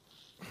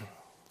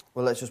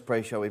Well, let's just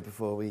pray, shall we,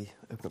 before we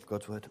open up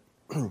God's Word.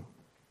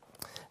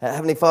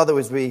 Heavenly Father,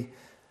 as we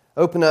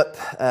open up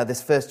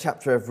this first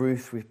chapter of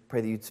Ruth, we pray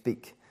that you'd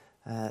speak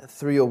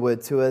through your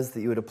word to us,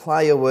 that you would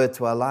apply your word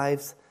to our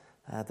lives,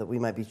 that we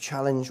might be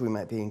challenged, we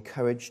might be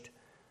encouraged.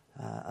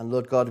 And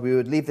Lord God, we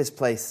would leave this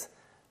place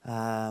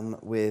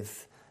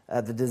with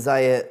the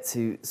desire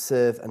to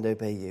serve and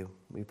obey you.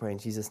 We pray in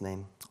Jesus'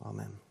 name.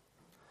 Amen.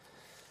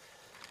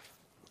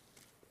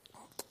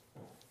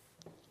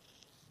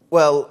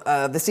 Well,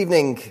 this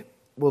evening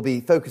we'll be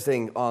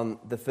focusing on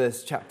the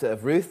first chapter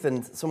of Ruth,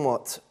 and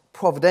somewhat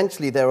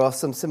providentially there are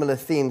some similar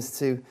themes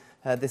to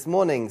this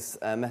morning's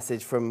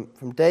message from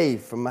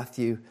Dave from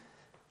Matthew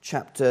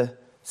chapter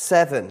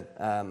 7.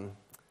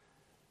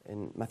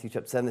 In Matthew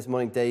chapter 7 this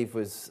morning, Dave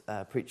was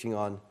preaching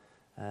on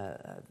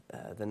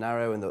the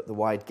narrow and the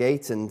wide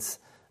gate, and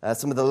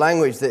some of the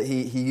language that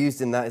he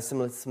used in that is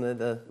similar to some of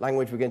the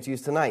language we're going to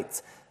use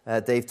tonight.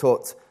 Dave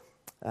taught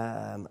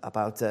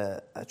about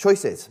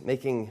choices,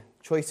 making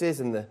choices,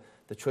 and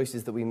the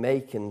choices that we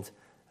make, and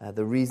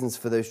the reasons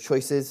for those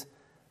choices.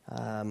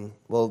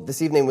 Well,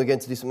 this evening we're going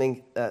to do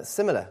something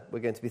similar. We're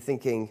going to be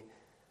thinking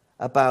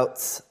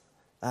about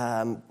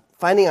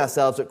finding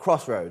ourselves at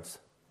crossroads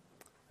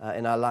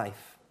in our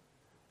life.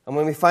 And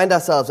when we find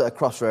ourselves at a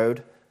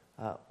crossroad,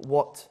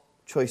 what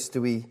choice do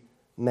we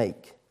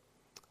make?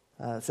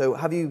 So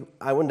have you,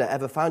 I wonder,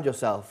 ever found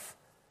yourself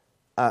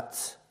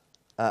at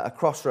a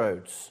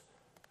crossroads?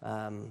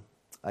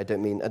 I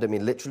don't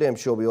mean literally. I'm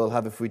sure we all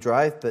have if we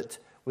drive. But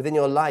within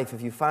your life,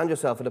 have you found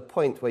yourself at a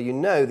point where you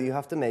know that you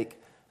have to make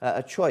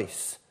a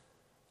choice?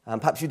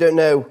 Perhaps you don't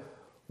know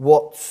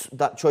what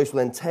that choice will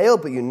entail,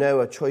 but you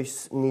know a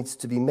choice needs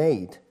to be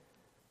made.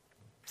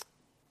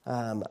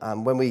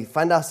 And when we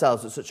find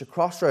ourselves at such a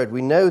crossroad,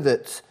 we know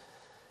that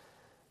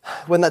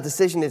when that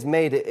decision is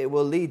made, it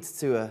will lead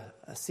to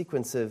a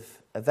sequence of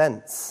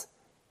events.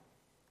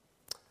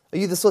 Are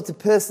you the sort of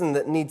person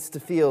that needs to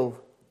feel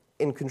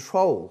in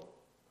control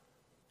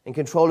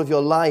of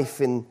your life,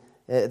 in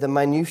the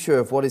minutiae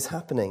of what is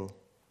happening?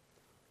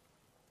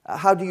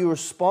 How do you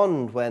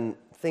respond when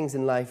things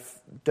in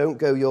life don't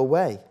go your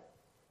way?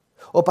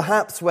 Or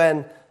perhaps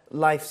when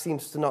life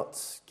seems to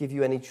not give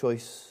you any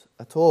choice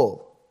at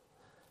all?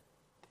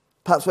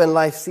 Perhaps when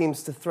life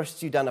seems to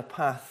thrust you down a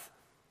path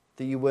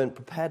that you weren't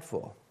prepared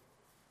for?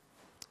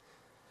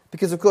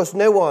 Because, of course,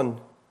 no one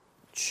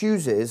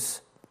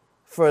chooses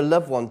for a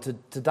loved one to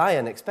die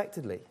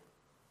unexpectedly.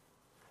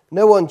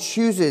 No one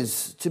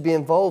chooses to be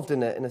involved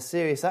in a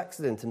serious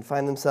accident and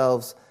find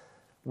themselves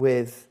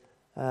with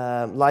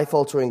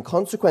life-altering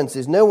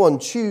consequences. No one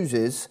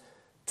chooses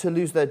to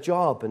lose their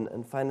job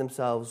and find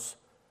themselves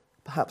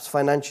perhaps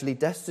financially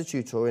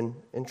destitute or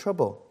in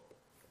trouble.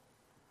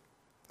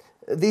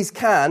 These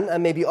can,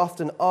 and maybe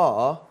often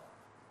are,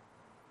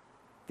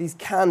 these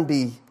can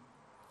be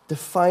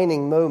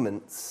defining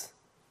moments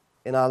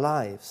in our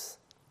lives.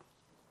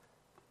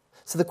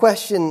 So the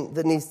question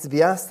that needs to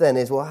be asked then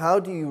is, well, how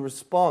do you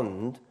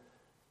respond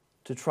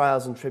to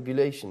trials and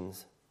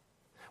tribulations?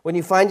 When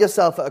you find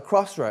yourself at a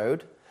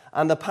crossroad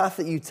and the path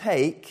that you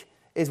take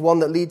is one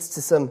that leads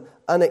to some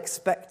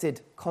unexpected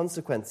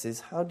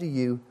consequences, how do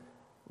you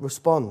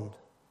respond?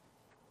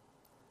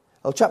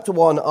 Well, chapter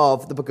 1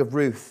 of the book of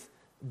Ruth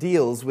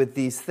deals with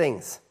these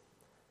things.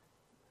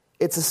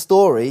 It's a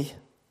story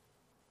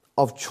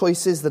of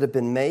choices that have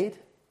been made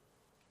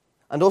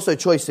and also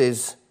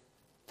choices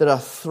that are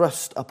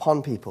thrust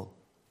upon people.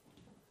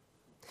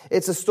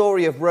 It's a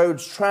story of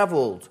roads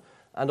traveled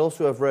and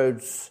also of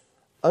roads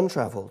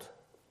untraveled.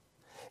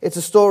 It's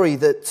a story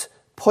that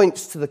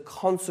points to the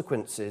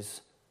consequences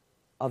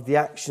of the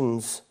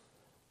actions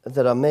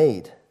that are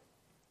made.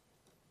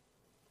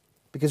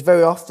 Because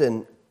very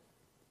often,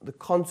 the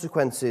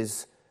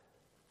consequences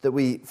that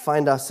we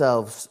find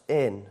ourselves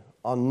in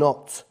are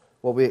not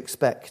what we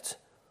expect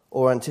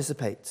or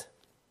anticipate.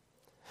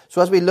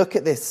 So as we look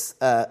at this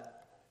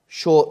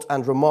short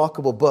and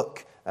remarkable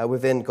book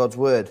within God's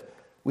Word,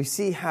 we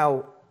see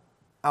how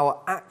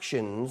our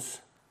actions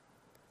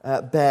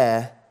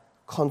bear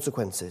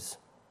consequences.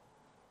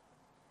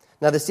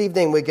 Now, this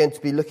evening we're going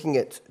to be looking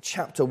at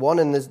chapter 1,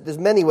 and there's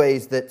many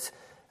ways that,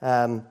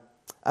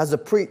 as a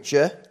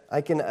preacher,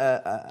 I can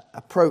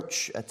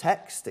approach a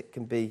text. It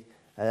can be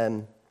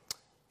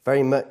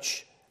very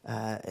much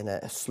in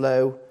a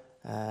slow,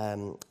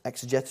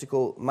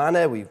 exegetical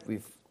manner.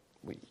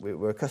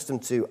 We're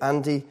accustomed to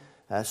Andy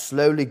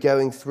slowly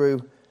going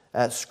through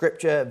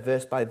Scripture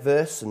verse by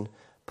verse and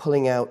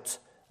pulling out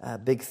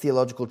big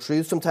theological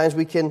truths. Sometimes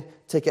we can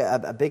take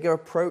a bigger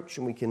approach,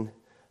 and we can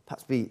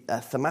perhaps be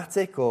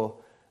thematic or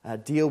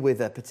deal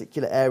with a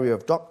particular area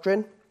of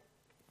doctrine.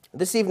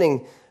 This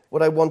evening,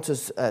 what I want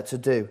us to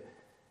do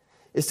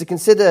is to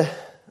consider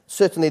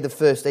certainly the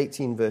first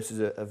 18 verses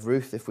of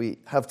Ruth. If we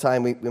have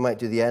time, we might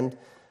do the end.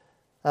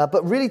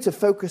 But really to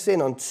focus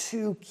in on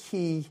two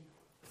key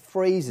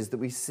phrases that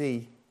we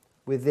see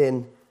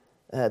within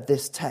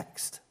this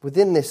text,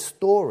 within this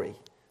story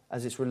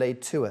as it's relayed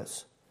to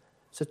us.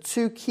 So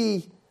two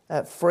key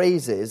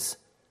phrases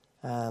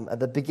at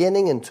the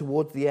beginning and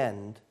towards the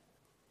end,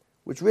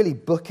 which really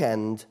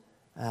bookend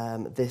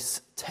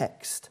this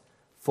text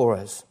for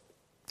us.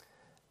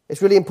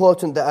 It's really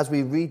important that as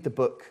we read the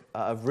book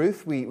of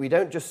Ruth, we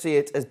don't just see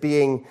it as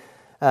being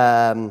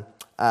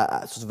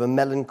sort of a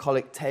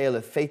melancholic tale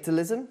of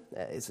fatalism.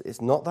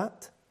 It's not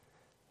that.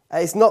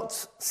 It's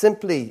not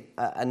simply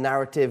a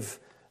narrative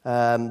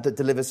that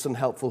delivers some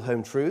helpful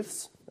home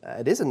truths.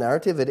 It is a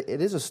narrative, it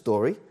is a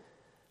story,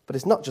 but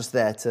it's not just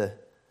there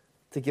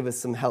to give us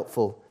some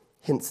helpful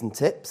hints and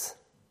tips.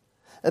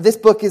 This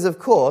book is, of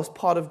course,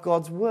 part of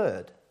God's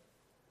Word.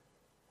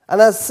 And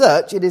as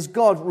such, it is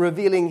God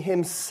revealing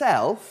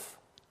himself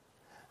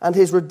and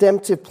his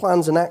redemptive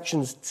plans and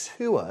actions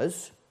to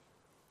us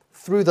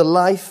through the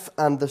life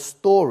and the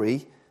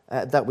story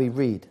that we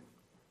read.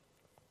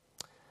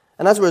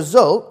 And as a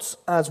result,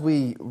 as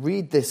we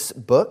read this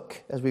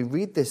book, as we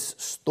read this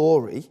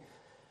story,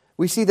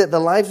 we see that the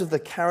lives of the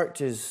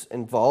characters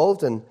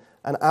involved and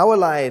our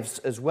lives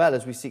as well,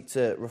 as we seek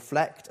to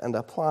reflect and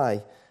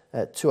apply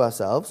to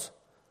ourselves,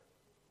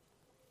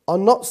 are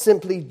not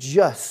simply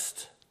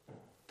just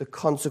the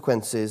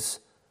consequences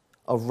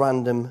of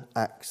random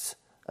acts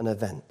and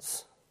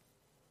events,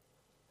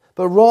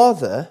 but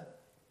rather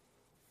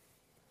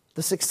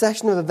the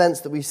succession of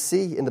events that we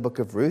see in the book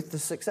of Ruth, the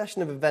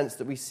succession of events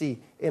that we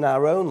see in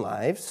our own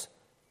lives,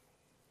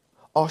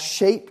 are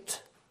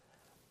shaped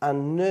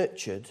and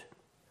nurtured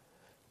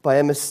by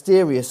a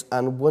mysterious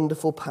and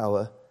wonderful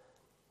power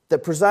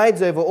that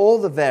presides over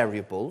all the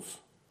variables,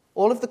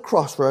 all of the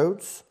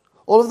crossroads,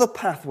 all of the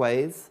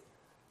pathways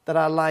that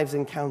our lives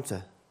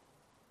encounter.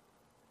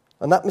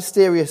 And that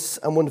mysterious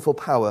and wonderful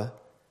power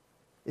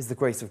is the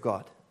grace of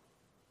God.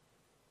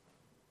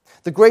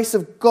 The grace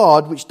of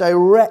God which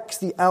directs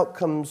the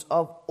outcomes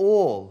of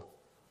all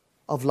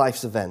of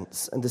life's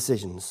events and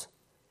decisions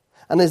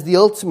and is the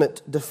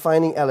ultimate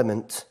defining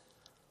element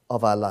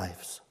of our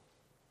lives.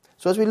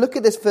 So as we look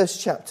at this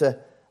first chapter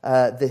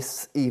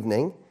this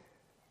evening,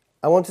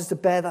 I want us to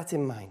bear that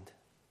in mind.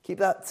 Keep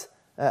that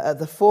at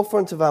the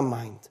forefront of our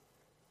mind.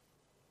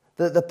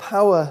 That the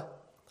power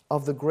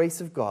of the grace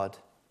of God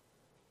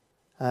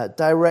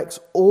directs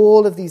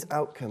all of these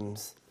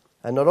outcomes,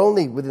 and not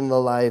only within the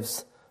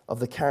lives of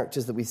the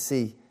characters that we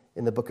see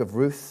in the book of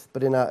Ruth,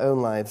 but in our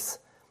own lives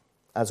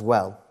as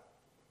well.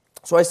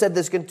 So I said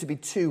there's going to be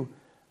two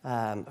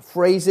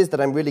phrases that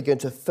I'm really going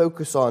to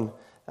focus on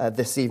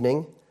this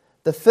evening.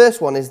 The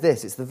first one is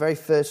this. It's the very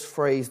first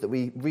phrase that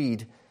we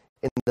read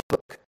in the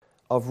book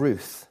of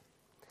Ruth.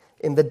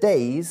 In the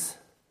days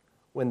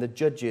when the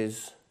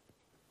judges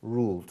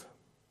ruled.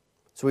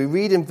 So we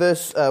read in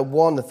verse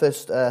 1, the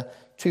first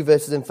two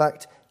verses in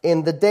fact,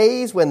 in the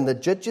days when the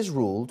judges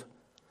ruled,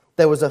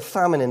 there was a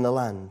famine in the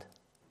land.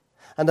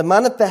 And a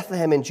man of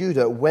Bethlehem in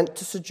Judah went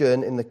to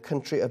sojourn in the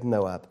country of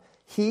Moab,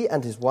 he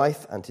and his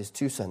wife and his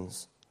 2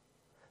 sons.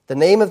 The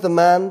name of the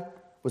man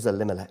was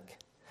Elimelech,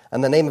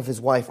 and the name of his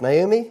wife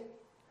Naomi,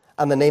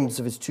 and the names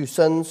of his 2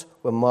 sons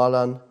were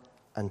Mahlon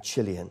and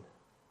Chilion.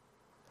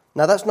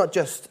 Now that's not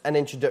just an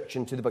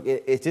introduction to the book.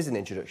 It is an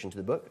introduction to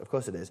the book, of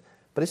course it is,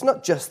 but it's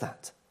not just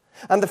that.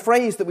 And the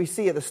phrase that we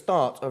see at the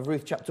start of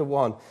Ruth chapter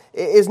 1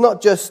 is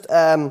not just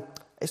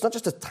it's not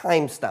just a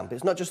timestamp.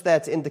 It's not just there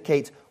to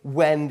indicate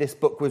when this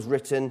book was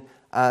written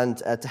and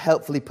to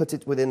helpfully put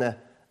it within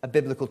a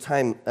biblical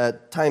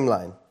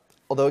timeline.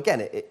 Although, again,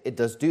 it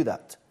does do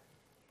that.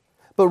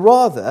 But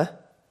rather,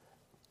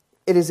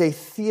 it is a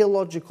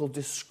theological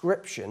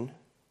description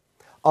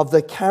of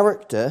the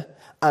character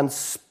and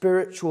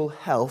spiritual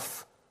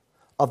health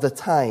of the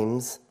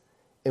times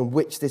in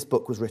which this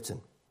book was written.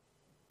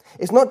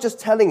 It's not just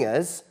telling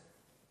us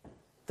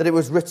that it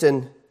was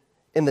written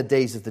in the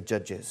days of the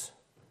judges.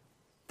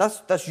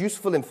 That's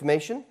useful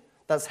information.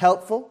 That's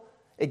helpful.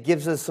 It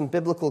gives us some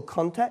biblical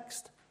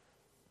context.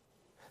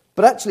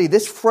 But actually,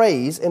 this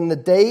phrase, in the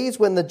days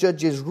when the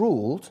judges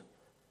ruled,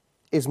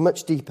 is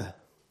much deeper.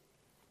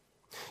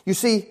 You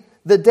see,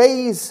 the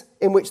days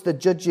in which the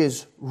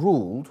judges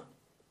ruled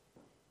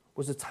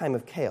was a time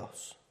of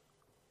chaos.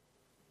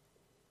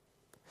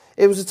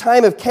 It was a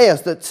time of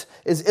chaos that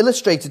is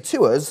illustrated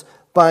to us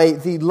by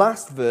the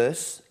last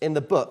verse in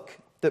the book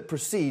that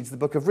precedes the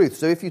book of Ruth.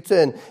 So if you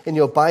turn in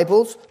your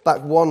Bibles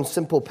back one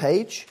simple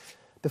page,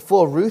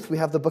 before Ruth we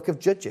have the book of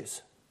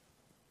Judges.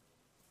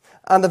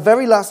 And the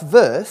very last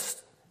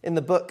verse in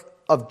the book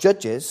of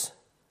Judges,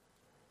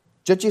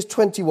 Judges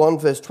 21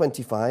 verse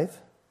 25,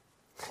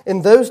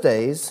 in those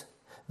days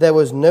there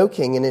was no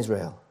king in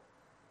Israel.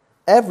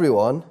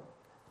 Everyone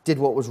did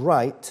what was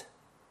right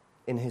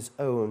in his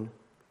own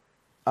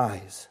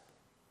eyes.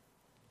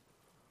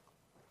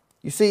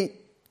 You see,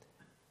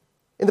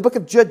 in the book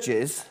of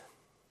Judges,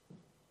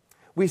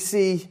 we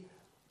see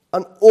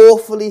an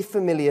awfully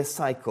familiar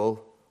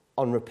cycle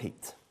on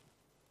repeat.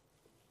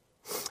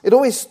 It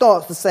always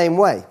starts the same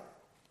way.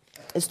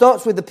 It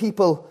starts with the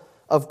people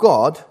of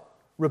God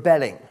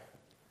rebelling.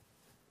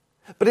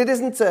 But it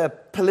isn't a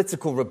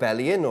political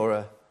rebellion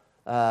or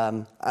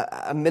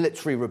a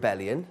military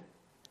rebellion.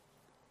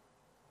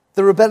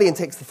 The rebellion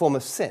takes the form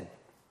of sin.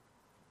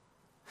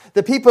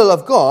 The people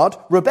of God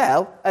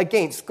rebel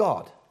against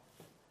God.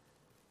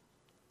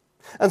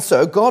 And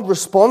so God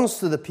responds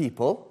to the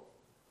people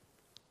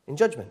in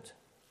judgment.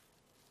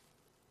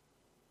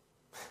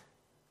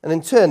 And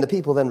in turn, the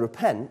people then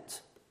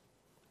repent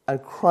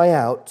and cry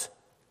out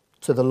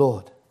to the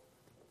Lord.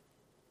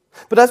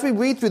 But as we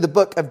read through the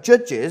book of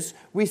Judges,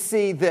 we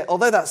see that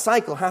although that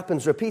cycle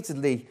happens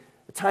repeatedly,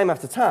 time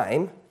after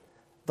time,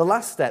 the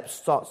last step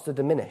starts to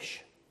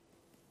diminish.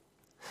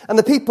 And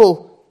the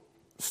people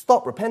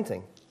stop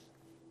repenting.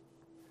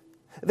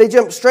 They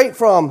jump straight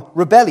from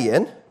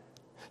rebellion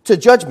to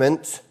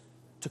judgment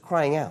to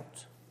crying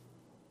out.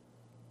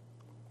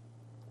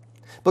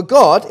 But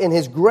God, in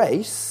his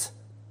grace,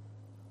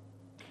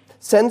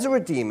 sends a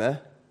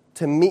Redeemer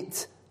to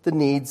meet the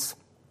needs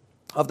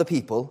of the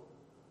people,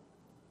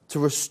 to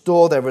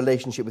restore their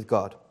relationship with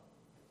God.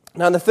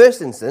 Now, in the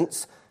first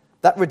instance,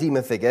 that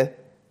Redeemer figure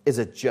is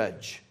a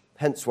judge,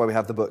 hence why we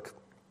have the book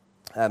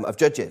of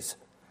Judges.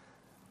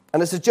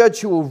 And it's a judge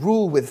who will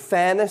rule with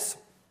fairness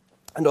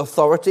and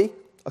authority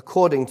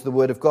according to the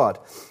word of God.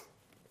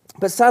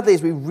 But sadly,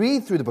 as we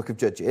read through the book of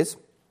Judges,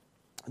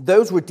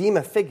 those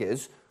Redeemer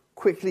figures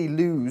quickly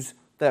lose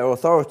their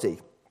authority.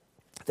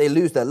 They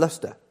lose their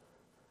luster.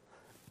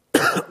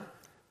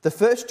 The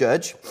first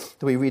judge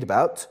that we read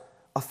about,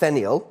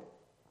 Othniel,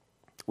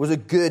 was a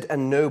good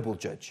and noble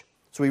judge.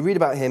 So we read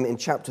about him in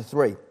chapter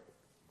 3.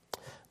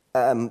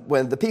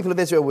 When the people of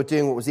Israel were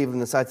doing what was evil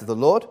in the sight of the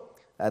Lord,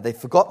 they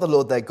forgot the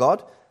Lord their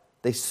God.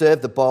 They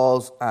served the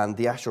Baals and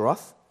the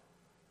Asheroth.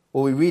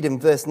 Well, we read in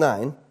verse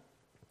 9,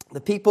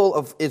 the people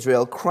of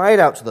Israel cried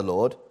out to the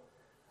Lord,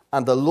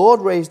 and the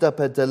Lord raised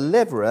up a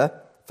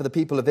deliverer for the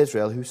people of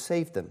Israel who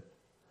saved them.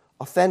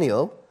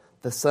 Othniel,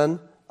 the son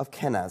of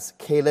Kenaz,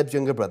 Caleb's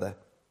younger brother.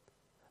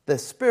 The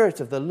Spirit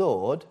of the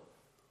Lord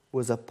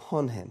was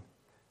upon him,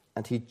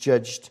 and he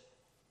judged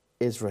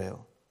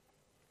Israel.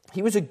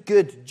 He was a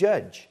good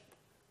judge.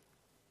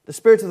 The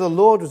Spirit of the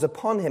Lord was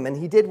upon him, and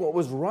he did what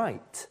was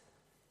right.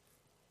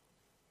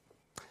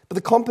 But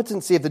the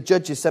competency of the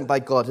judges sent by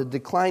God had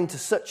declined to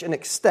such an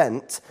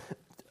extent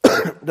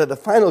that the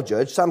final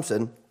judge,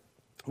 Samson,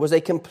 was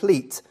a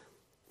complete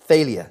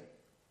failure.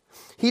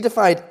 He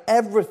defied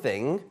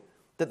everything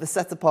that the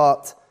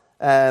set-apart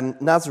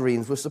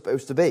Nazarenes were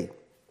supposed to be.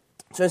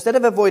 So instead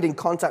of avoiding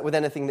contact with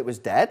anything that was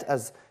dead,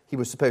 as he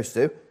was supposed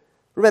to,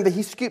 remember,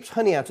 he scoops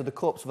honey out of the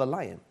corpse of a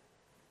lion.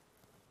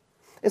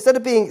 Instead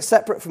of being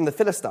separate from the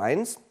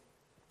Philistines,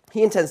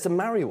 he intends to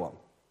marry one.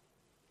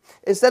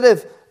 Instead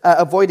of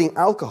avoiding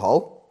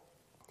alcohol,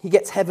 he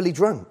gets heavily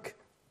drunk.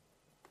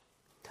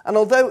 And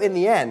although in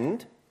the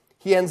end,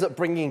 he ends up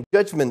bringing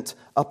judgment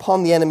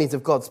upon the enemies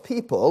of God's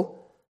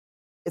people,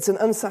 it's an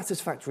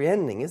unsatisfactory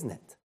ending, isn't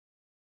it?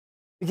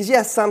 Because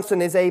yes,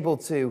 Samson is able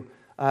to,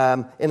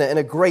 in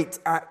a great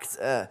act,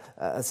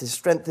 as his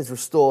strength is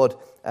restored,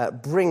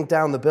 bring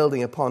down the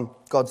building upon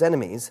God's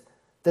enemies.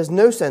 There's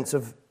no sense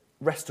of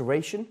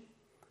restoration.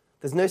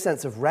 There's no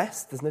sense of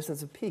rest. There's no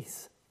sense of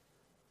peace.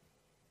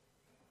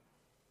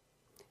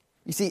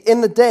 You see, in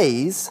the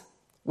days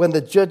when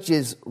the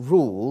judges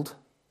ruled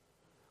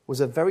was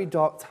a very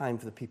dark time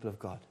for the people of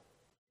God.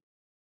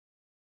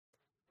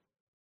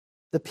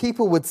 The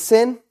people would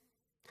sin.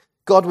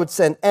 God would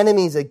send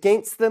enemies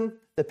against them.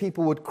 The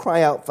people would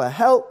cry out for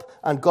help,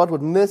 and God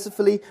would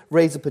mercifully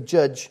raise up a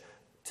judge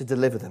to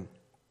deliver them.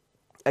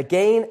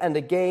 Again and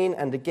again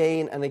and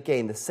again and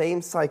again, the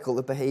same cycle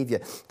of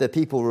behavior. The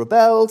people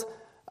rebelled,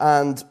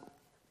 and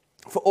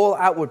for all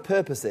outward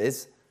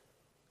purposes,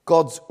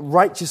 God's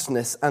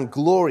righteousness and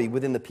glory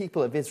within the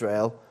people of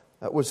Israel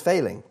was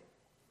failing.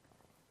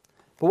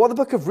 But what the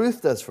book of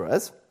Ruth does for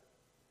us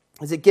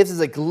is it gives us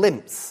a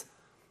glimpse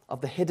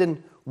of the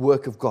hidden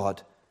work of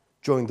God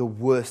during the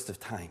worst of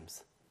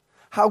times.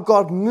 How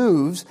God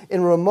moves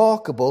in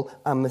remarkable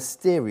and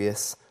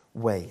mysterious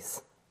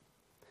ways.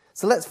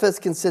 So let's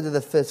first consider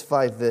the first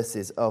 5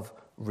 verses of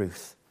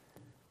Ruth.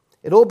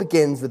 It all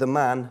begins with a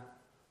man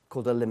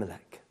called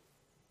Elimelech.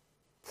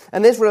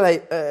 An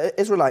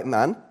Israelite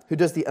man who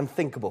does the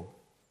unthinkable.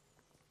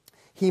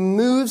 He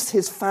moves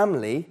his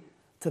family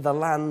to the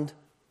land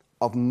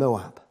of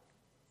Moab.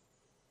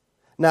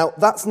 Now,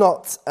 that's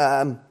not,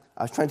 I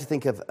was trying to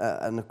think of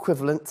an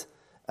equivalent.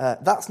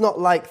 That's not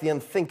like the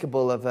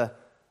unthinkable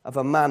of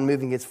a man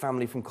moving his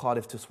family from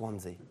Cardiff to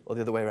Swansea, or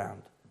the other way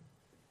around.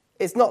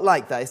 It's not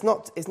like that. It's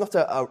not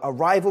a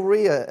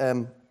rivalry.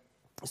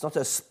 It's not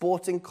a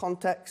sporting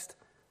context.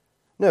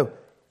 No,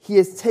 he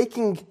is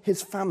taking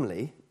his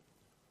family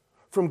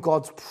from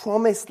God's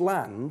promised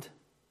land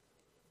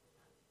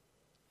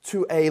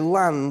to a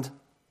land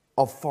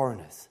of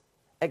foreigners,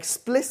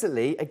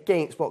 explicitly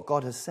against what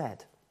God has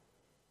said.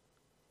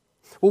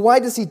 Well, why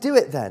does he do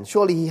it then?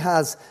 Surely he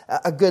has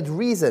a good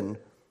reason.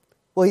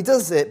 Well, he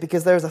does it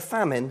because there is a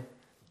famine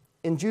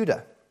in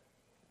Judah.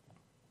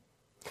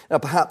 Now,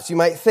 perhaps you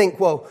might think,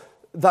 well,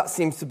 that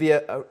seems to be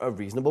a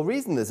reasonable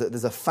reason.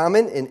 There's a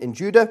famine in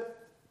Judah.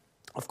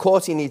 Of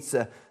course, he needs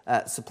to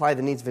supply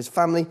the needs of his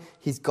family.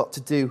 He's got to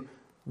do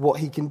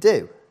what he can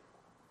do.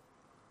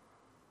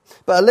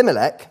 But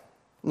Elimelech,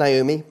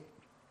 Naomi,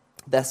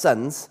 their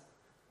sons,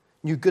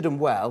 knew good and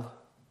well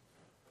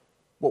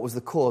what was the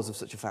cause of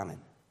such a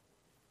famine.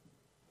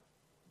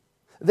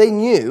 They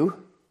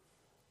knew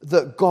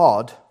that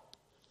God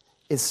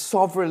is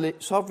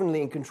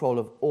sovereignly in control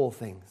of all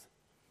things.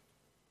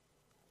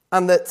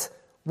 And that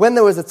when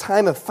there was a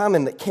time of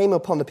famine that came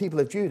upon the people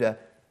of Judah,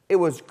 it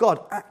was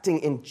God acting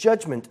in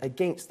judgment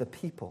against the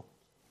people.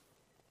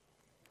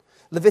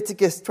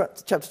 Leviticus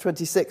chapter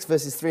 26,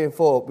 verses 3 and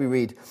 4, we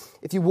read,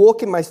 "If you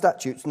walk in my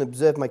statutes and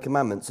observe my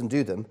commandments and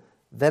do them,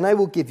 then I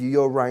will give you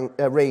your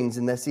rains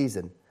in their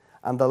season,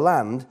 and the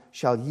land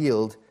shall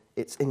yield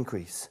its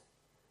increase."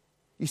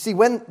 You see,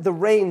 when the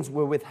rains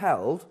were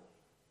withheld,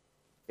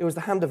 it was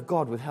the hand of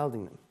God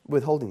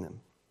withholding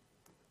them.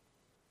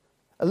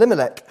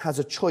 Elimelech has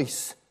a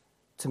choice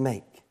to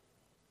make.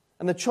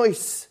 And the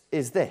choice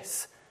is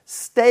this: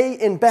 stay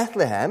in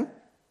Bethlehem,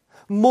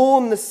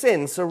 mourn the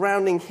sin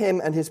surrounding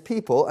him and his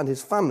people and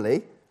his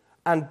family,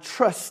 and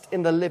trust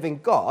in the living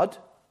God,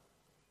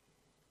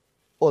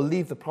 or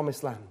leave the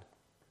promised land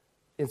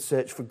in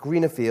search for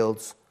greener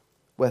fields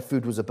where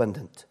food was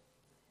abundant.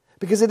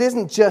 Because it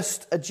isn't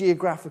just a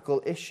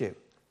geographical issue.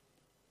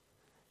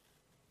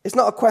 It's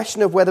not a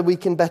question of whether we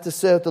can better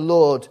serve the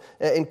Lord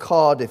in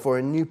Cardiff or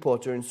in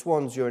Newport or in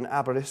Swansea or in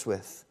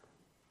Aberystwyth.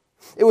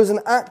 It was an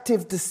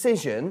active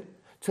decision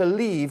to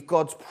leave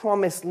God's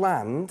promised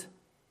land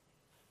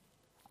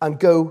and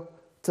go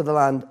to the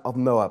land of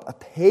Moab, a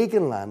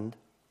pagan land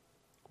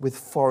with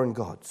foreign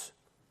gods.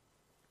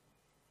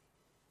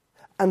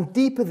 And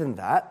deeper than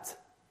that,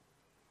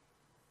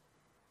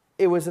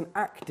 it was an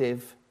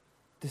active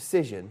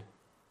decision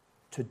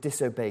to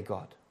disobey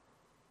God,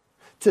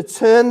 to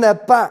turn their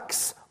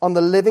backs on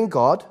the living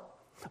God,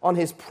 on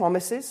his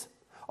promises,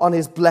 on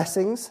his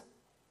blessings,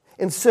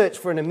 in search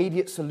for an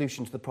immediate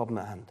solution to the problem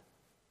at hand.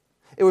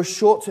 It was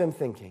short-term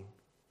thinking.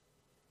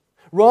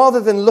 Rather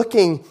than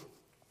looking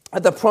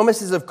at the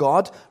promises of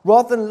God,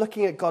 rather than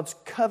looking at God's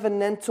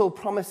covenantal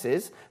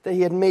promises that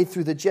he had made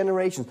through the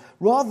generations,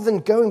 rather than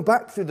going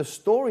back through the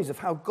stories of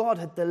how God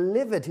had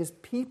delivered his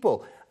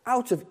people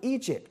out of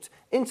Egypt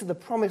into the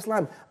promised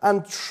land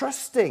and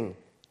trusting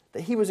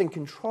that he was in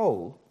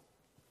control,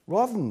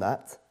 rather than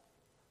that,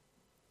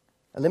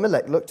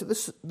 Elimelech looked at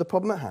the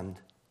problem at hand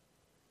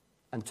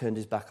and turned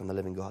his back on the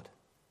living God.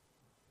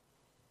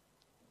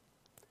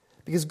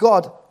 Because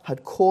God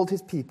had called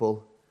his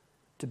people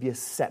to be a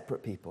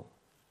separate people,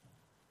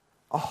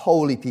 a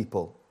holy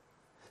people,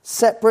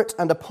 separate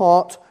and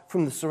apart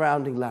from the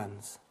surrounding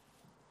lands.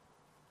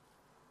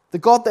 The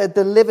God that had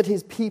delivered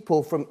his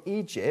people from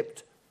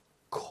Egypt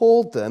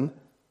called them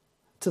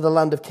to the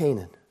land of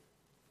Canaan.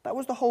 That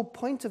was the whole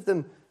point of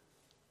them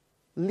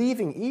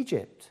leaving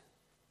Egypt.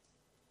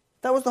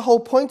 That was the whole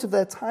point of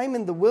their time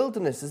in the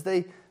wilderness as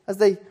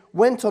they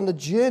went on the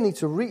journey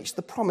to reach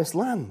the promised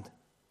land.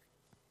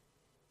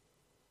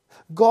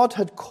 God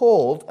had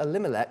called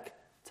Elimelech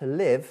to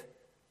live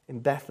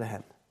in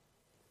Bethlehem.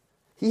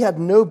 He had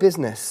no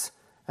business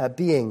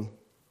being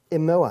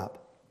in Moab.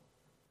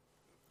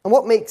 And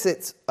what makes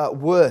it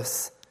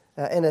worse,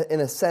 in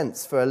a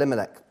sense, for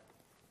Elimelech?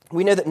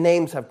 We know that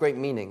names have great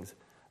meanings.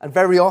 And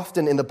very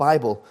often in the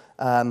Bible,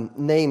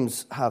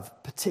 names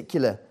have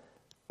particular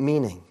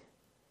meaning.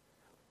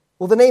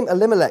 Well, the name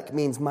Elimelech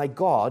means "my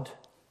God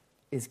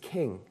is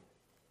king."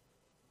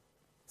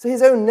 So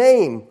his own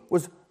name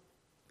was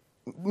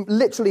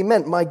literally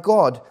meant "my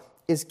God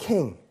is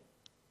king."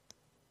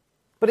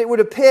 But it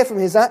would appear from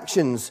his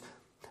actions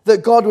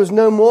that God was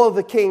no more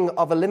the king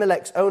of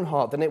Elimelech's own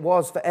heart than it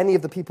was for any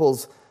of the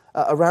peoples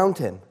around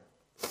him.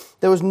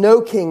 There was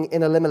no king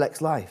in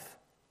Elimelech's life.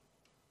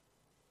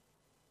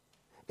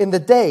 In the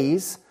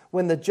days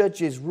when the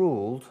judges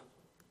ruled,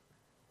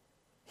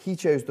 he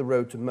chose the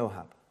road to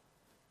Moab.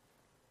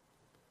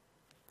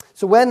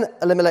 So when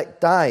Elimelech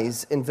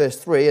dies in verse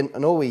 3,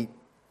 and all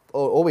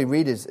we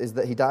read is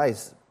that he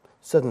dies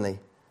suddenly,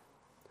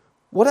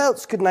 what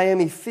else could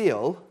Naomi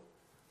feel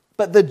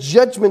but the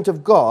judgment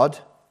of God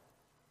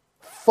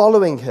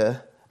following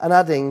her and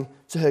adding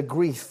to her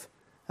grief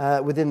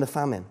within the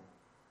famine?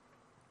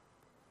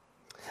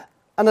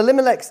 And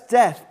Elimelech's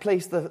death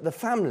placed the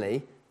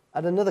family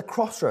at another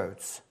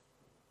crossroads.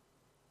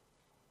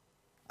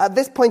 At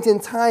this point in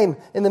time,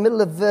 in the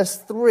middle of verse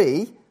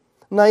 3,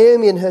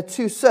 Naomi and her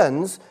two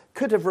sons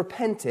could have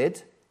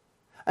repented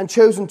and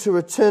chosen to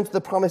return to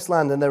the promised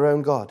land and their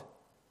own God.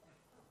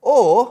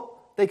 Or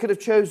they could have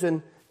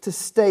chosen to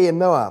stay in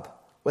Moab,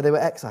 where they were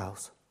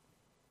exiles.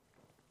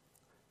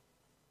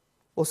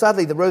 Well,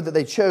 sadly, the road that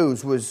they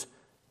chose was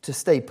to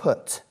stay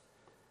put.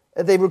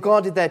 They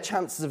regarded their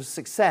chances of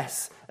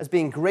success as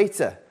being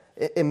greater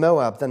in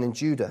Moab than in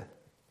Judah.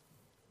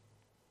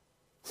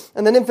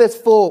 And then in verse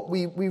 4,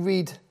 we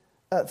read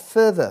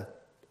further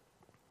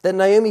that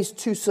Naomi's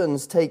two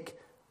sons take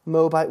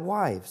Moabite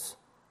wives,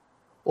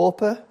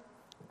 Orpah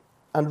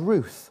and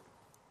Ruth.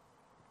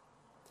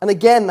 And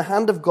again, the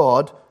hand of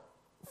God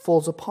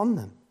falls upon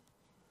them.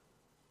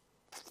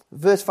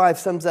 Verse 5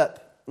 sums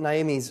up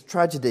Naomi's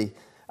tragedy.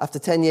 After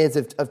 10 years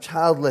of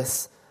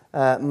childless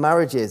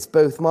marriages,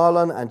 both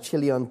Mahlon and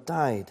Chilion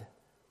died.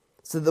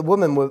 So the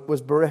woman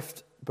was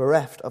bereft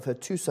of her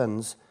two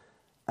sons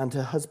and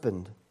her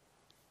husband.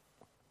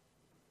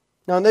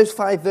 Now, in those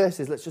 5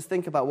 verses, let's just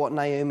think about what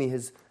Naomi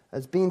has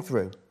been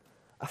through.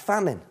 A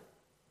famine.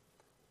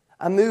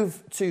 A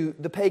move to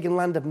the pagan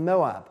land of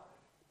Moab.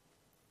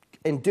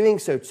 In doing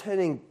so,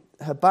 turning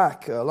her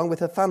back, along with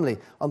her family,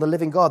 on the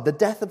living God. The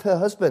death of her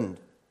husband.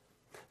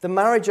 The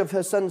marriage of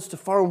her sons to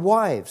foreign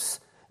wives.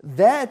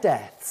 Their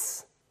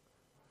deaths.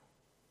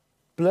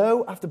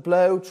 Blow after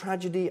blow,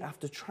 tragedy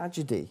after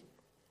tragedy.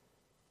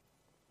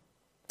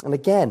 And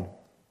again,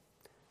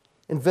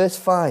 in verse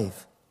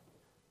 5,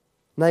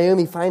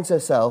 Naomi finds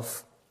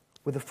herself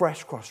with a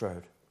fresh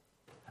crossroad,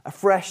 a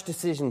fresh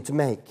decision to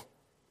make.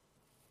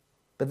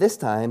 But this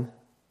time,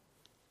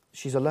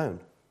 she's alone.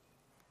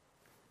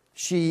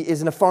 She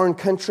is in a foreign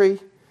country.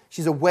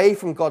 She's away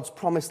from God's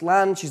promised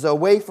land. She's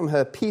away from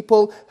her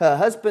people. Her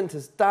husband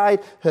has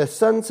died. Her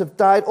sons have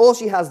died. All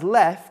she has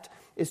left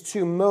is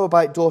 2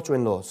 Moabite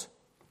daughter-in-laws.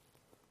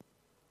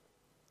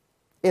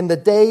 In the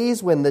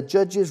days when the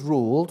judges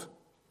ruled,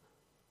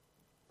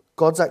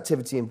 God's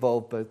activity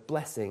involved both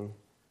blessing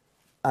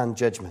and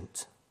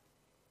judgment.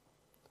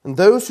 And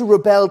those who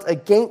rebelled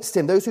against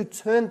him, those who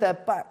turned their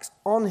backs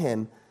on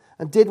him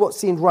and did what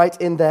seemed right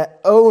in their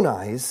own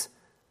eyes,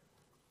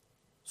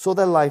 saw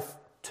their life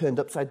turned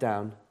upside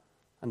down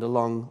and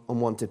along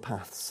unwanted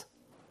paths.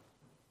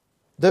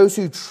 Those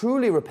who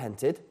truly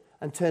repented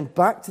and turned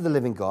back to the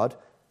living God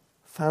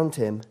found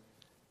him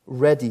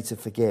ready to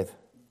forgive.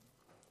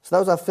 So that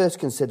was our first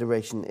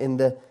consideration, in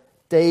the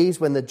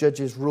days when the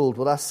judges ruled.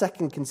 Well, our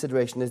second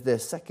consideration is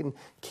this, second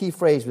key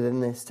phrase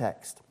within this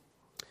text.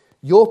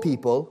 Your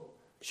people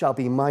shall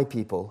be my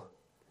people,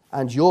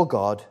 and your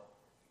God,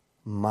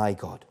 my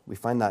God. We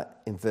find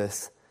that in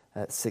verse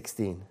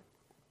 16.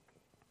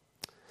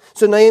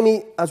 So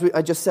Naomi, as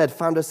I just said,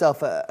 found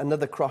herself at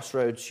another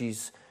crossroads.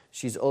 She's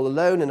all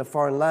alone in a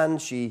foreign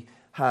land. She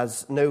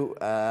has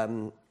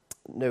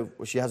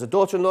she has a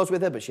daughter-in-law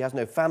with her, but she has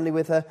no family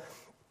with her.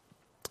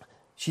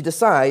 She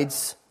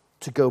decides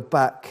to go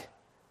back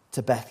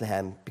to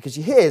Bethlehem because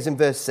she hears in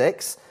verse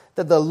 6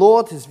 that the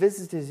Lord has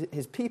visited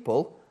his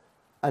people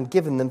and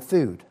given them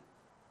food.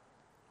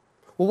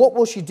 Well, what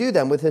will she do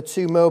then with her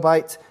 2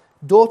 Moabite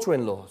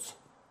daughter-in-laws?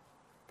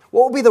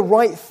 What would be the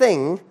right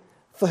thing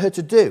for her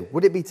to do?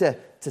 Would it be to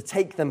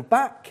take them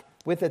back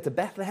with her to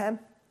Bethlehem,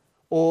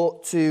 or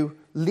to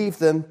leave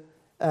them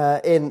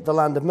in the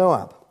land of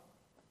Moab?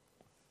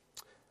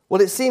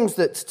 Well, it seems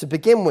that to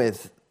begin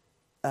with,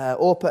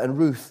 Orpah and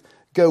Ruth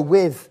go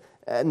with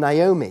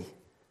Naomi,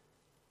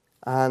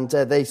 and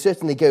they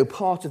certainly go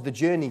part of the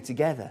journey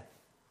together.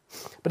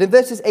 But in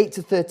verses 8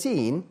 to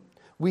 13,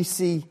 we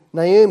see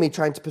Naomi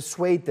trying to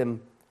persuade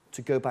them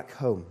to go back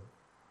home.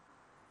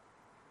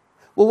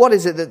 Well, what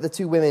is it that the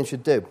 2 women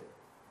should do?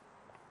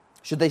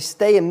 Should they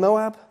stay in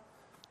Moab?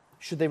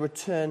 Should they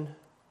return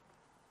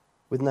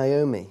with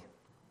Naomi?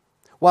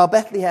 While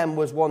Bethlehem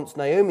was once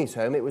Naomi's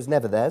home, it was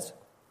never theirs.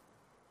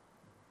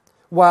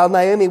 While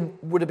Naomi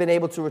would have been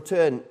able to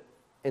return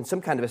in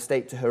some kind of a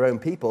state to her own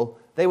people,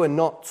 they were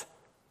not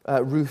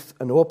Ruth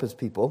and Orpah's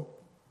people.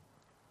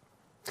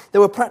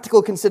 There were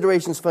practical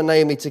considerations for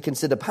Naomi to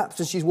consider. Perhaps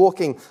as she's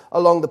walking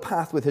along the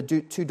path with her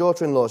 2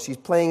 daughter-in-laws, she's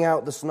playing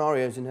out the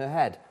scenarios in her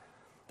head.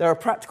 There are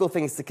practical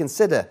things to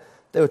consider.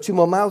 There were 2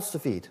 more mouths to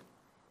feed,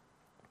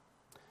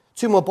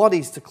 2 more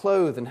bodies to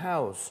clothe and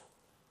house.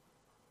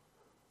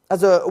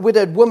 As a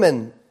widowed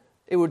woman,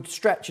 it would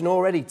stretch an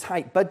already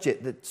tight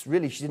budget that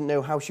really she didn't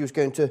know how she was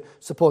going to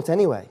support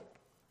anyway.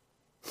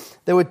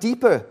 There were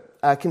deeper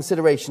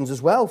considerations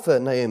as well for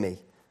Naomi.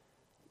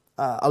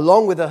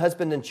 Along with her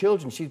husband and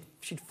children,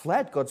 she'd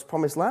fled God's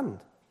promised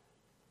land.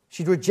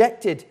 She'd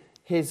rejected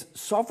his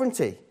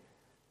sovereignty.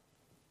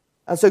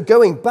 And so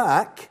going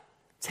back,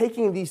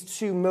 taking these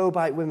 2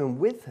 Moabite women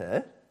with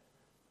her,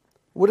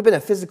 would have been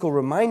a physical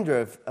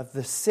reminder of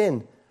the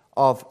sin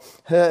of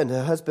her and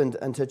her husband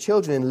and her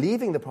children in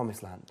leaving the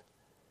promised land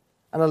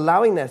and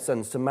allowing their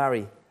sons to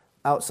marry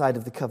outside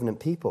of the covenant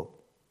people.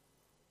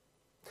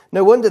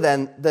 No wonder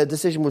then the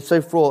decision was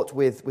so fraught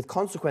with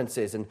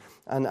consequences, and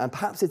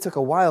perhaps it took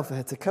a while for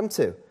her to come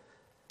to.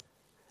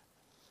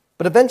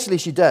 But eventually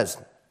she does.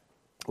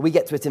 We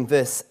get to it in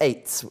verse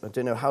 8. I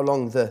don't know how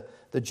long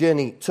the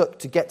journey took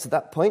to get to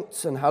that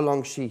point and how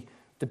long she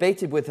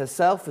debated with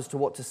herself as to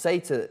what to say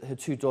to her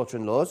 2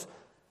 daughter-in-laws.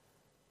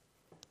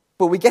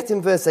 But we get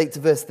in verse 8 to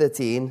verse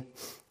 13,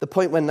 the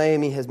point when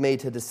Naomi has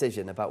made her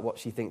decision about what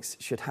she thinks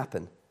should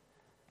happen.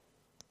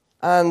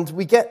 And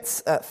we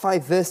get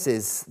 5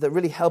 verses that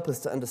really help us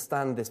to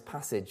understand this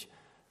passage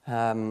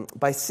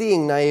by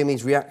seeing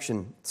Naomi's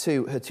reaction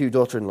to her 2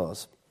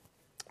 daughter-in-laws.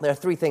 There are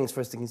 3 things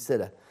for us to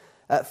consider.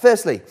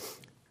 Firstly,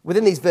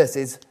 within these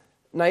verses,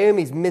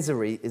 Naomi's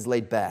misery is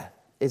laid bare,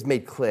 is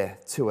made clear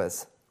to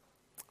us.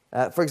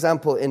 For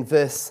example, in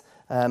verse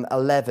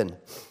 11,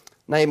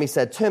 Naomi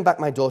said, "Turn back,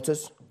 my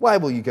daughters. Why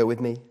will you go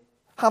with me?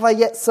 Have I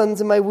yet sons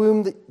in my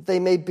womb that they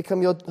may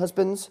become your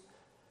husbands?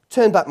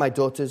 Turn back, my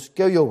daughters.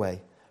 Go your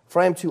way,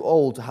 for I am too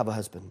old to have a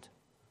husband.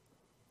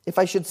 If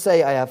I should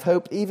say I have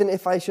hope, even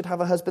if I should have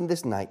a husband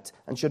this night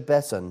and should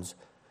bear sons,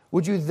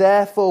 would you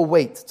therefore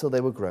wait till they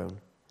were grown?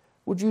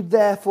 Would you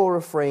therefore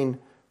refrain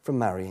from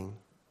marrying?"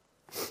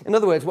 In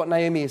other words, what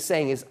Naomi is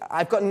saying is,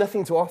 I've got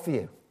nothing to offer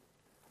you.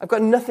 I've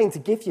got nothing to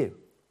give you.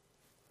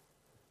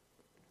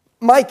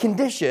 My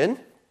condition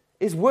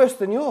is worse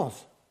than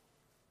yours.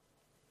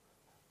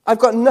 I've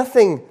got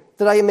nothing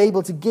that I am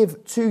able to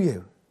give to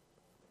you.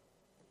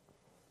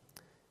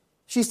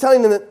 She's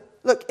telling them that,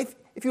 look,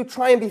 if you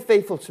try and be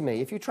faithful to me,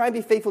 if you try and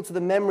be faithful to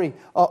the memory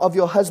of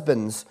your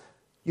husbands,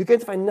 you're going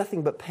to find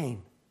nothing but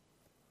pain.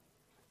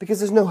 Because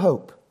there's no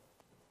hope.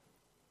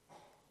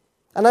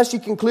 And as she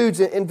concludes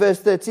in verse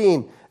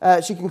 13,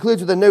 she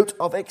concludes with a note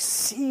of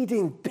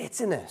exceeding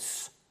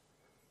bitterness.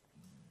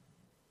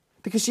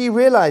 Because she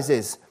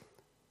realizes,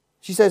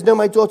 she says, "No,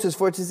 my daughters,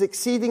 for it is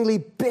exceedingly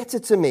bitter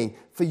to me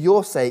for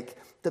your sake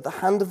that the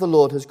hand of the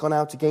Lord has gone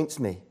out against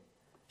me."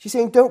 She's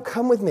saying, don't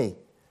come with me,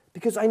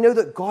 because I know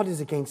that God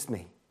is against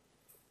me.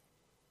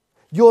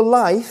 Your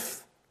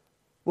life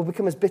will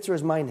become as bitter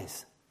as mine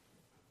is.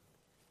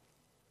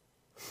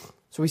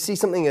 So we see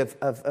something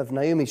of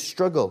Naomi's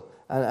struggle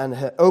and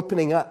her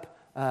opening up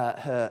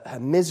her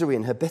misery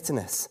and her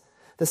bitterness.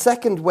 The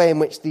second way in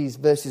which these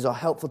verses are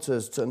helpful to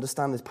us to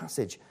understand this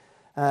passage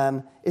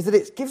is that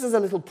it gives us a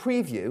little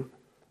preview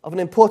of an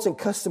important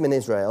custom in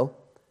Israel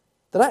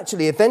that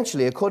actually,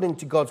 eventually, according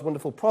to God's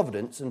wonderful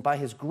providence and by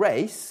his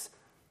grace,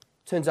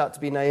 turns out to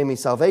be Naomi's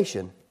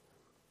salvation.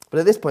 But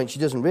at this point, she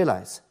doesn't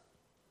realize.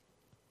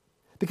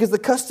 Because the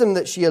custom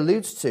that she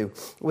alludes to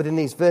within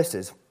these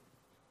verses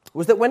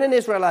was that when an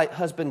Israelite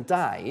husband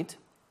died,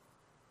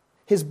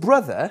 his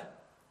brother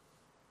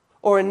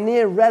or a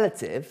near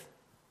relative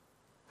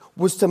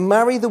was to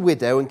marry the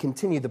widow and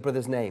continue the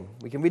brother's name.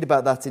 We can read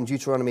about that in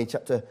Deuteronomy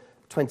chapter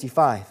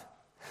 25.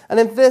 And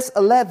in verse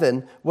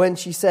 11, when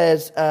she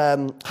says,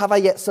 "Have I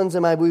yet sons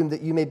in my womb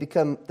that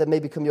may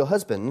become your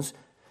husbands?"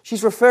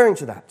 she's referring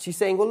to that. She's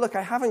saying, well, look,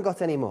 I haven't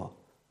got any more.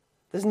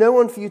 There's no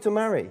one for you to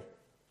marry.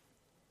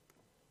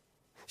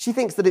 She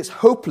thinks that it's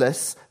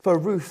hopeless for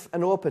Ruth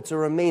and Orpah to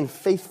remain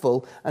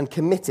faithful and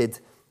committed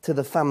to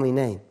the family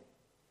name.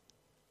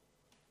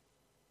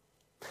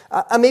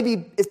 And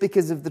maybe it's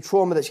because of the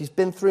trauma that she's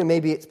been through.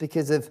 Maybe it's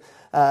because of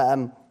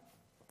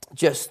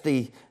just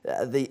the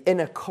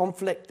inner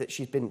conflict that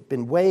she's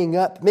been weighing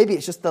up. Maybe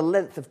it's just the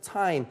length of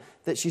time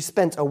that she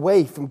spent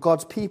away from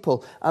God's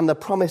people and the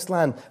promised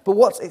land. But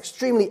what's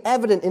extremely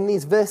evident in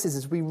these verses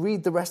as we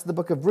read the rest of the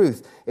book of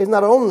Ruth is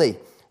not only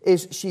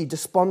is she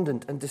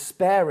despondent and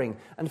despairing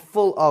and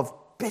full of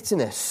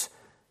bitterness,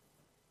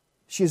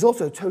 she is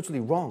also totally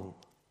wrong.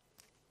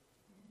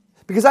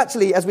 Because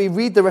actually, as we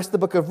read the rest of the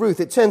book of Ruth,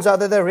 it turns out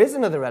that there is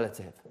another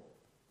relative.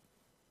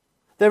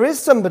 There is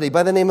somebody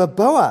by the name of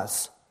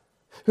Boaz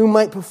who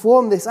might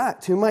perform this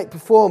act, who might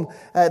perform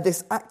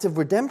this act of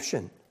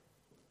redemption.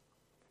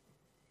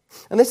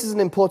 And this is an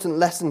important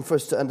lesson for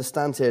us to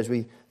understand here as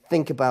we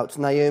think about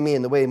Naomi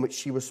and the way in which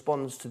she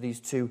responds to these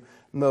two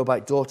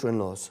Moabite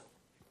daughter-in-laws.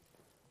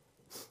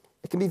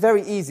 It can be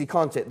very easy,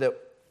 can't it, that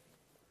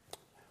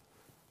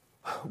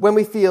when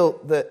we feel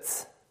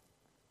that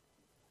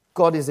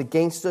God is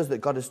against us, that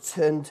God has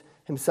turned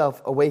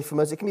himself away from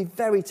us, it can be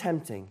very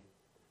tempting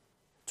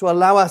to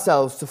allow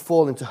ourselves to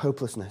fall into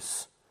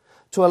hopelessness,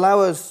 to allow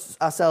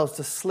ourselves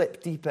to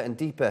slip deeper and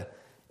deeper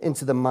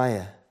into the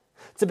mire,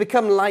 to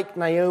become like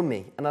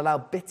Naomi and allow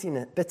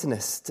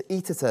bitterness to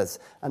eat at us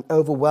and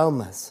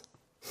overwhelm us,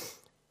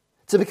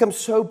 to become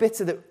so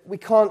bitter that we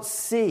can't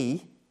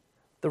see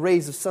the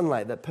rays of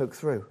sunlight that poke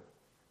through.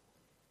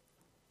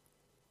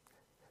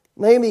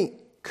 Naomi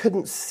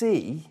couldn't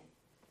see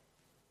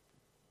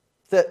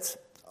that,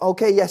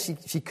 okay, yes,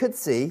 she could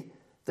see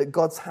that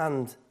God's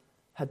hand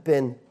had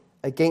been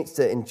against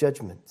her in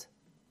judgment.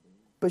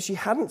 But she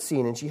hadn't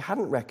seen and she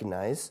hadn't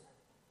recognized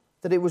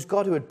that it was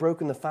God who had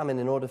broken the famine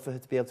in order for her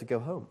to be able to go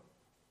home.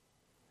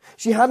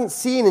 She hadn't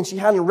seen and she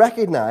hadn't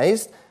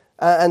recognized,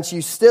 and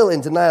she's still in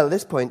denial at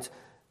this point,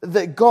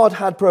 that God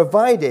had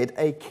provided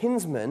a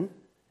kinsman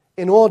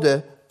in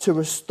order to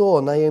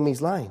restore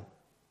Naomi's line.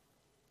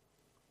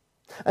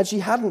 And she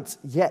hadn't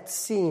yet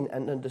seen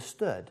and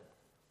understood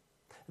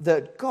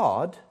that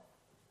God,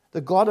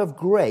 the God of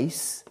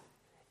grace,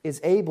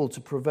 is able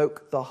to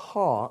provoke the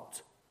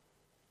heart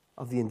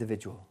of the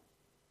individual.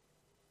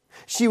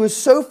 She was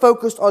so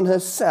focused on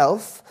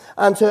herself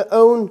and her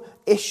own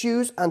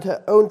issues and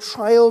her own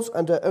trials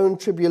and her own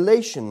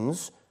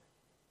tribulations,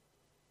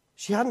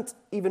 she hadn't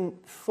even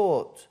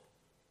thought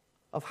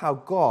of how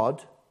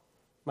God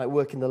might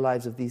work in the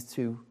lives of these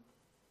two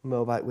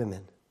Moabite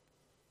women.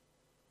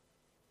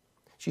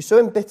 She's so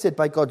embittered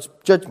by God's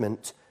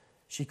judgment,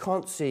 she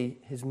can't see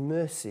his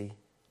mercy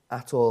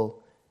at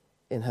all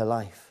in her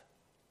life.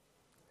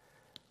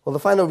 Well, the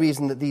final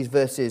reason that these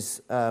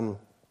verses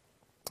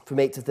from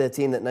 8 to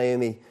 13 that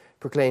Naomi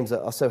proclaims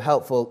are so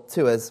helpful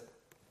to us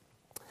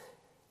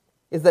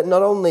is that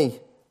not only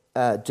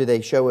do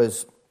they show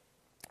us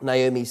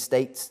Naomi's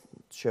state,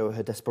 show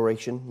her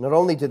desperation, not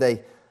only do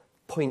they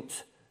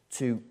point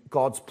to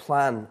God's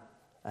plan,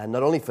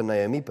 not only for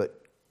Naomi,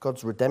 but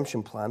God's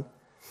redemption plan,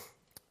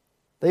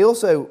 they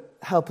also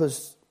help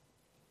us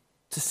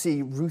to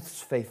see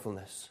Ruth's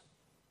faithfulness.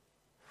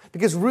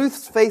 Because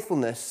Ruth's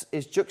faithfulness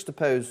is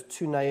juxtaposed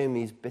to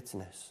Naomi's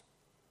bitterness.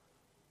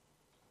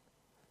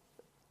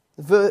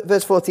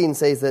 Verse 14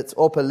 says that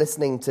Orpah,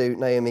 listening to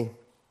Naomi,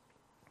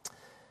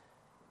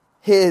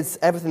 hears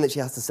everything that she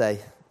has to say,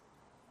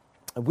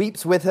 and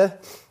weeps with her,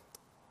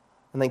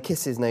 and then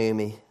kisses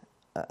Naomi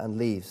and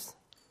leaves.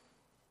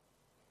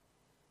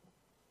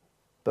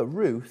 But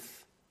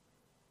Ruth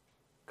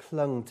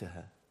clung to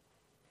her.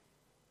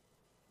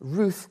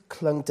 Ruth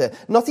clung to her.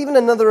 Not even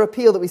another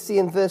appeal that we see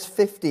in verse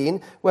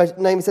 15, where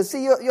Naomi says,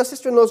 see, your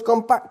sister-in-law's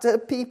gone back to her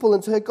people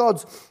and to her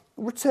gods.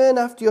 Return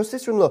after your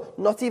sister-in-law.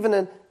 Not even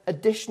an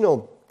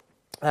additional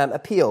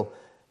appeal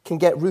can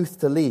get Ruth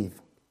to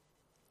leave.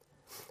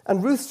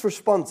 And Ruth's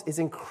response is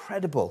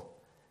incredible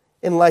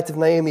in light of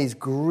Naomi's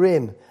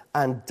grim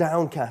and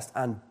downcast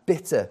and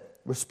bitter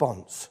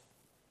response.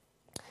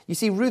 You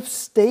see, Ruth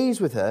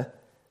stays with her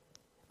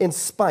in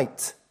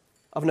spite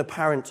of an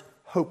apparent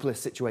hopeless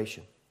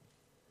situation.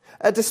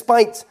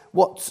 Despite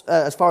what,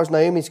 as far as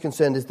Naomi is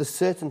concerned, is the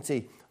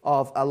certainty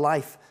of a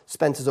life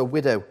spent as a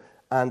widow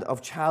and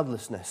of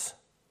childlessness.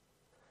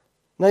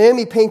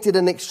 Naomi painted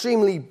an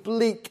extremely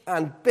bleak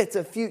and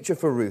bitter future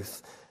for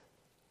Ruth.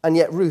 And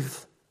yet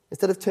Ruth,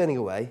 instead of turning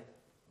away,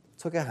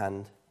 took her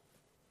hand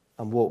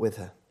and walked with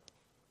her.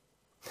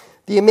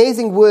 The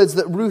amazing words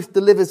that Ruth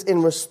delivers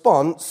in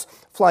response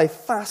fly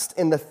fast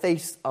in the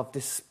face of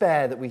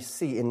despair that we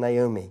see in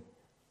Naomi.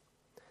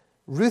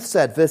 Ruth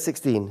said, verse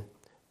 16,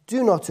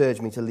 do not urge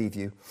me to leave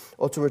you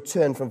or to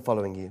return from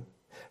following you.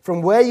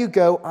 From where you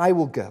go, I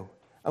will go,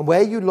 and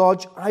where you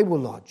lodge, I will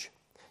lodge.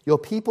 Your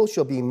people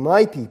shall be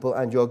my people,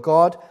 and your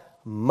God,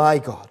 my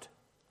God.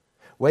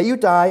 Where you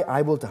die,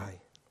 I will die,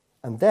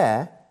 and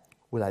there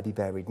will I be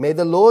buried. May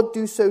the Lord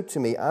do so to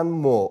me, and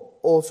more,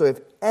 also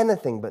if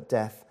anything but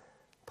death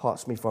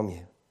parts me from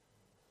you.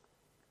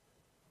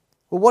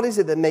 Well, what is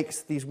it that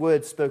makes these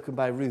words spoken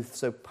by Ruth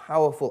so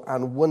powerful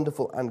and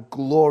wonderful and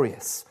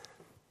glorious?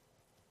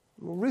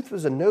 Well, Ruth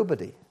was a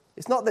nobody.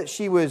 It's not that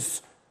she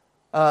was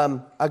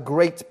a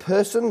great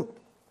person,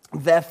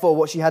 therefore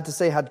what she had to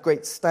say had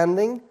great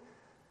standing.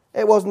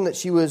 It wasn't that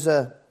she was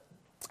a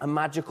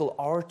magical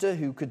orator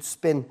who could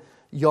spin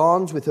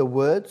yarns with her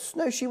words.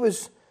 No, she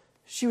was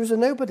a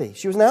nobody.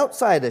 She was an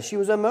outsider. She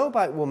was a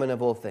Moabite woman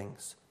of all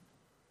things.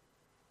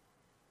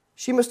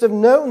 She must have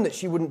known that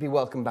she wouldn't be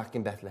welcome back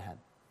in Bethlehem.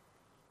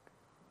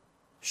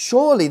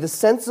 Surely the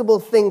sensible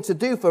thing to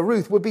do for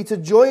Ruth would be to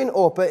join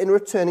Orpah in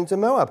returning to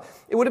Moab.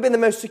 It would have been the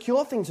most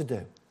secure thing to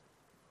do.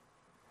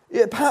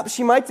 Perhaps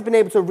she might have been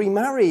able to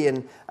remarry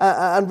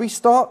and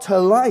restart her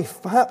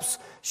life. Perhaps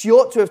she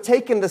ought to have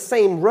taken the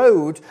same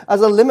road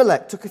as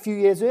Elimelech took a few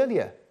years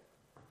earlier.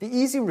 The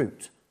easy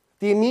route,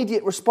 the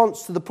immediate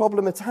response to the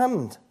problem at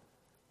hand.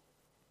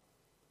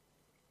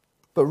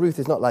 But Ruth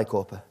is not like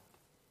Orpah.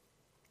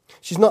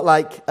 She's not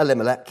like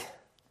Elimelech.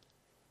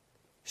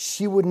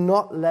 She would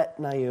not let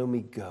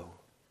Naomi go.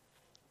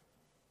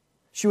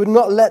 She would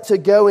not let her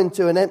go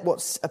into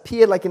what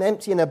appeared like an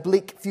empty and a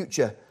bleak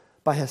future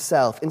by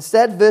herself.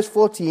 Instead, verse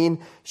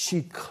 14,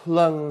 she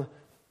clung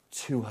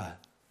to her.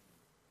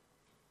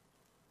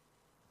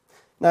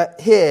 Now,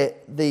 here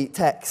the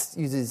text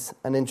uses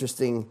an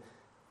interesting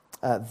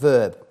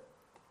verb.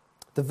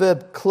 The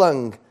verb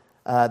clung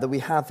that we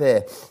have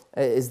here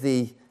is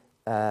the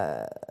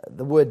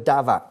word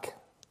davak.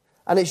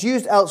 And it's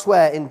used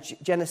elsewhere in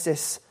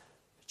Genesis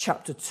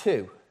chapter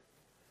 2,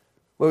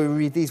 where we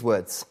read these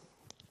words.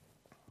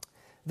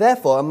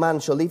 Therefore, a man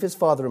shall leave his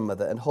father and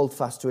mother and hold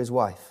fast to his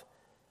wife,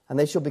 and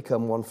they shall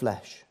become one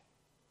flesh.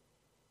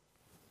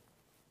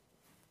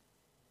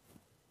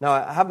 Now,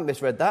 I haven't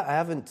misread that. I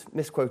haven't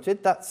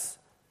misquoted. That's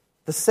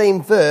the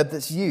same verb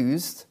that's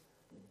used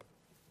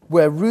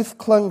where Ruth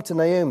clung to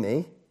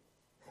Naomi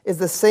is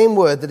the same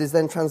word that is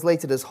then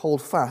translated as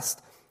hold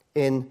fast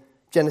in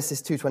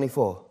Genesis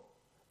 2:24.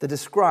 That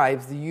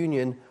describes the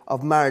union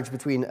of marriage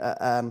between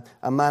a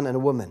man and a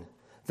woman.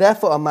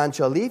 Therefore, a man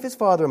shall leave his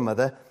father and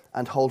mother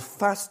and hold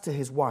fast to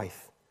his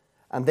wife,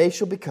 and they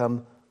shall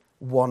become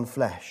one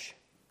flesh.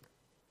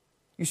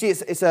 You see,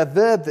 it's a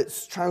verb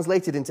that's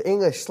translated into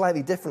English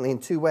slightly differently in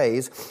two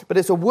ways, but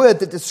it's a word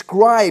that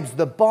describes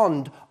the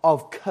bond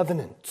of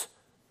covenant.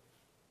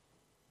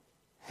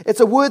 It's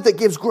a word that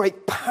gives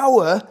great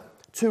power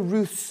to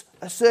Ruth's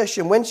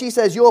assertion. When she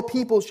says, your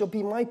people shall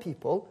be my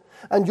people,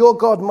 and your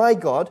God, my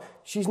God,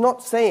 she's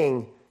not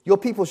saying, your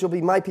people shall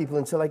be my people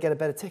until I get a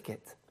better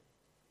ticket.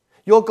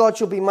 Your God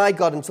shall be my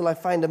God until I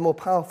find a more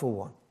powerful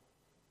one.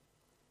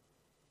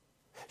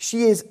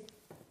 She is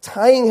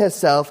tying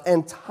herself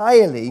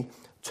entirely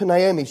to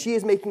Naomi. She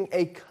is making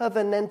a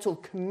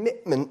covenantal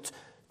commitment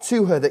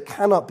to her that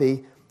cannot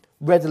be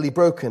readily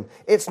broken.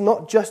 It's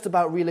not just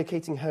about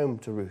relocating home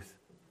to Ruth.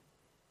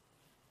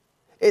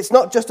 It's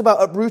not just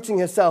about uprooting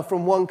herself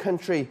from one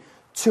country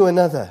to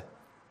another.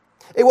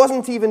 It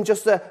wasn't even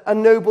just a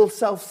noble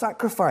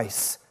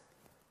self-sacrifice.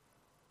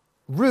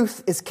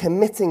 Ruth is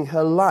committing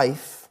her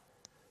life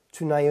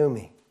to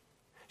Naomi.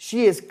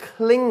 She is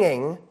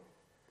clinging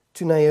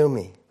to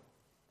Naomi.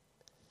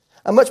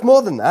 And much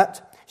more than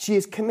that, she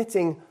is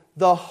committing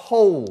the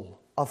whole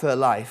of her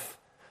life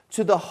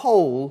to the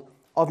whole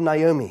of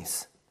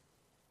Naomi's.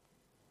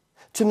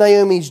 To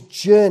Naomi's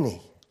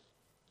journey.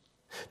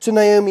 to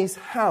Naomi's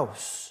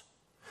house,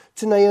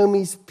 to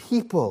Naomi's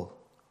people,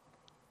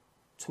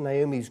 to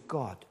Naomi's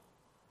God.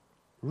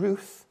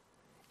 Ruth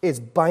is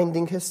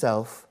binding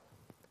herself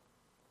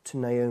to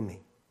Naomi.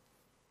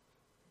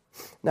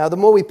 Now, the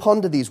more we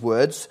ponder these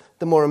words,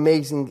 the more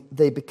amazing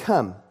they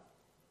become.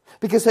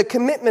 Because her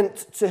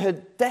commitment to her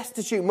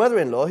destitute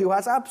mother-in-law, who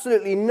has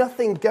absolutely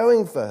nothing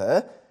going for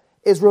her,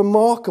 is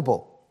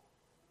remarkable.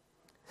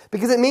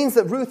 Because it means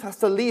that Ruth has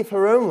to leave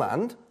her own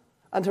land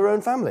and her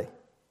own family.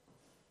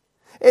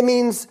 It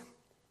means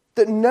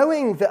that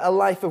knowing that a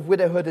life of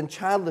widowhood and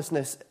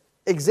childlessness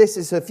exists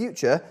as her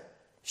future,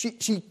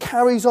 she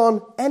carries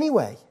on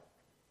anyway.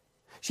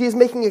 She is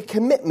making a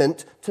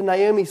commitment to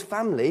Naomi's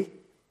family,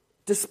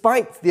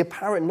 despite the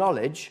apparent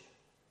knowledge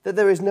that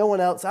there is no one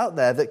else out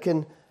there that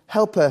can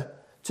help her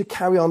to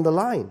carry on the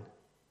line.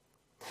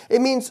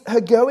 It means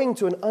her going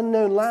to an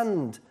unknown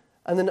land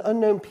and an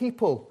unknown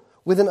people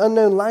with an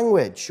unknown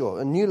language, or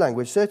a new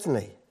language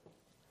certainly.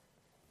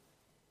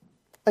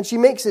 And she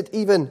makes it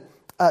even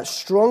a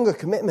stronger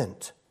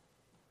commitment.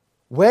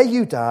 Where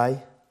you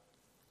die,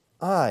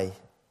 I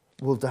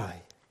will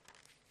die.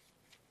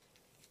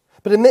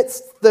 But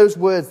amidst those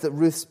words that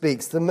Ruth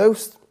speaks, the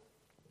most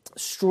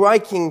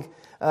striking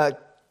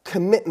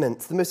commitment,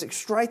 the most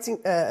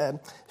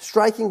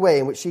striking way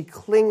in which she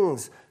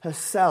clings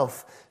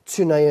herself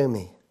to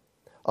Naomi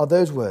are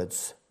those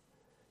words,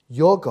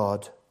 your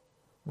God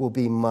will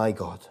be my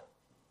God.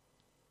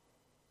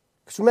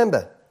 Because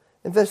remember,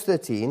 in verse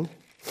 13,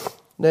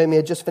 Naomi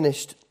had just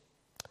finished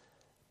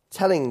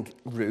telling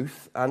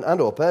Ruth, and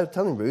Orpah,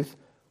 telling Ruth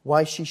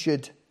why she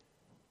should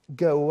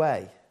go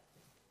away.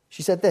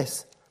 She said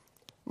this,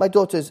 my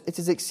daughters, it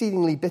is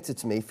exceedingly bitter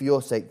to me for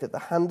your sake that the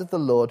hand of the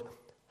Lord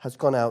has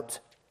gone out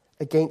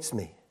against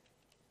me.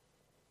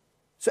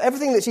 So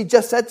everything that she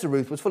just said to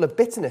Ruth was full of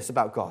bitterness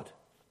about God.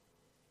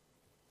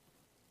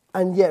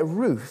 And yet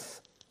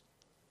Ruth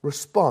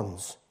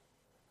responds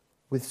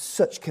with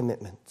such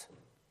commitment.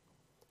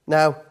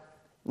 Now,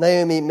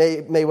 Naomi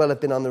may well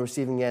have been on the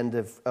receiving end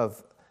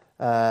of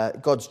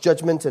God's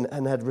judgment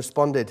and had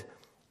responded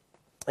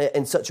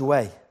in such a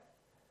way.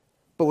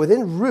 But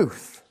within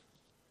Ruth,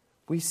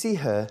 we see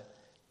her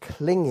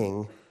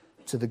clinging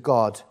to the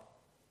God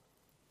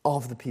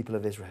of the people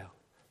of Israel,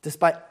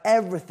 despite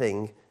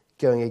everything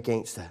going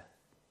against her.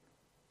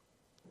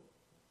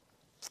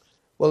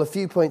 Well, a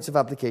few points of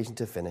application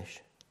to finish.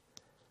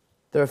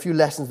 There are a few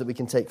lessons that we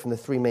can take from the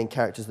three main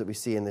characters that we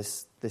see in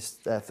this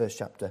first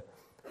chapter.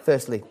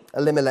 Firstly,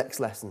 Elimelech's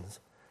lessons.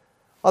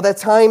 Are there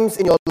times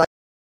in your life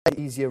an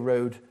easier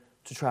road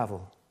to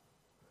travel?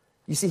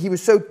 You see, he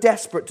was so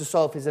desperate to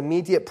solve his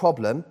immediate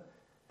problem,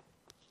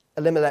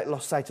 Elimelech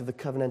lost sight of the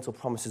covenantal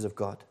promises of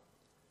God.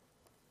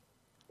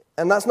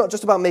 And that's not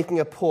just about making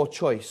a poor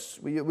choice.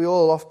 We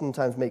all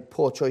oftentimes make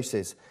poor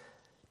choices.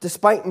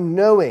 Despite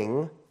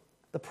knowing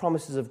the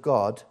promises of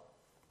God,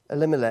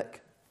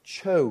 Elimelech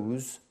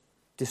chose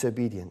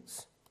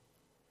disobedience.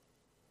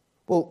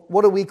 Well,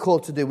 what are we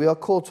called to do? We are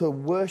called to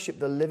worship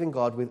the living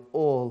God with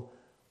all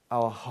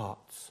our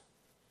hearts,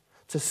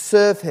 to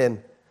serve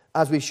him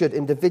as we should,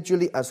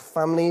 individually, as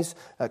families,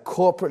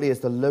 corporately,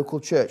 as the local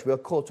church. We are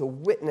called to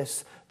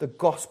witness the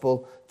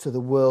gospel to the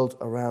world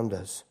around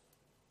us.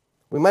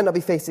 We might not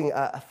be facing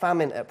a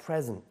famine at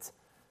present,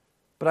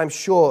 but I'm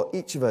sure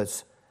each of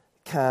us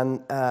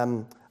can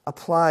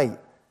apply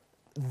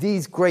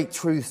these great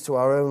truths to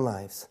our own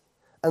lives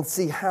and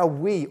see how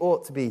we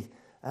ought to be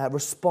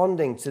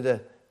responding to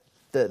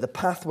the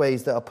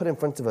pathways that are put in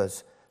front of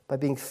us by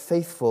being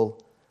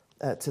faithful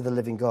to the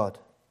living God.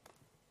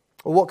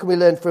 Well, what can we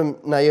learn from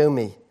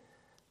Naomi?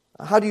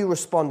 How do you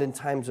respond in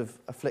times of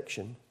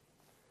affliction?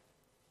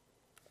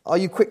 Are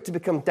you quick to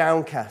become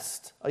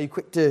downcast? Are you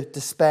quick to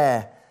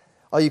despair?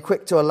 Are you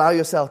quick to allow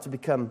yourself to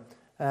become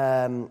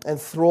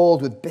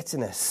enthralled with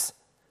bitterness?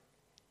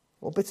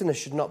 Well, bitterness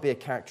should not be a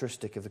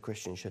characteristic of the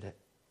Christian, should it?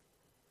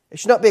 It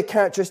should not be a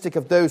characteristic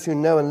of those who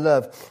know and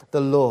love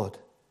the Lord.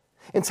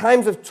 In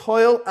times of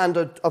toil and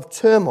of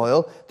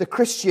turmoil, the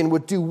Christian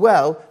would do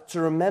well to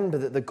remember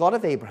that the God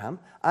of Abraham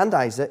and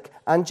Isaac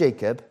and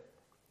Jacob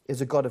is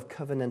a God of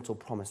covenantal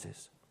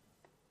promises.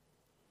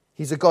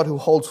 He's a God who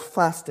holds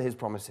fast to his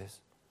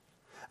promises.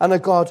 And a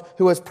God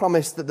who has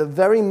promised that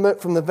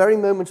from the very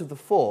moment of the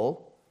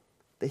fall,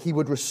 that he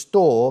would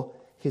restore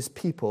his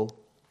people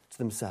to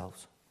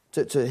themselves,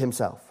 to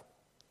himself.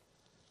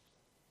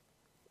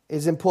 It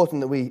is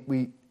important that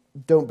we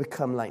don't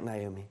become like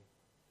Naomi.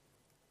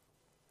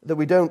 That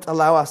we don't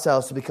allow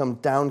ourselves to become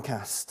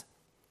downcast.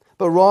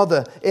 But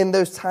rather, in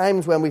those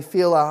times when we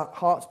feel our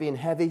hearts being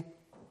heavy,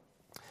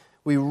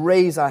 we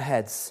raise our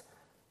heads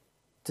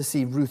to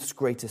see Ruth's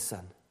greatest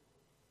son.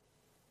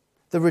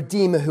 The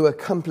Redeemer who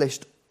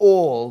accomplished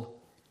all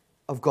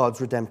of God's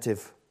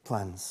redemptive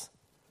plans.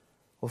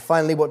 Well,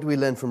 finally, what do we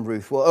learn from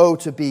Ruth? Well,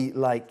 to be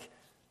like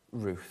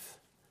Ruth.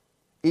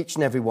 Each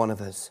and every one of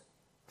us.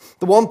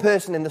 The one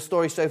person in the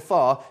story so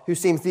far who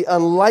seems the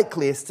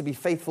unlikeliest to be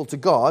faithful to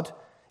God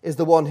is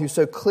the one who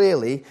so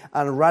clearly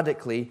and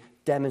radically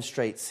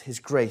demonstrates his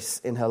grace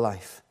in her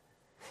life.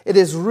 It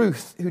is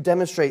Ruth who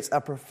demonstrates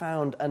a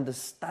profound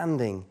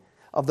understanding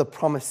of the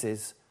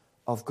promises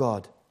of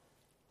God.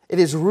 It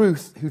is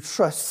Ruth who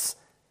trusts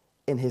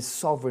in his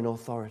sovereign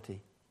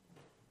authority.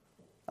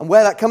 And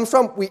where that comes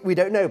from, we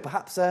don't know.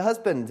 Perhaps her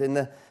husband, in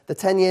the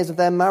 10 years of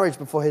their marriage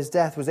before his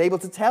death, was able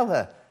to tell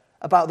her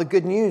about the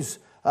good news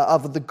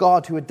of the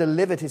God who had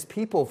delivered his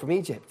people from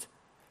Egypt.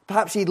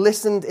 Perhaps she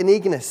listened in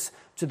eagerness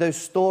to those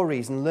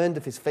stories and learned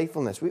of his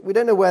faithfulness. We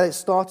don't know where it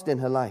started in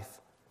her life.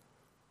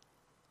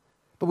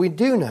 But we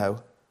do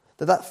know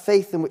that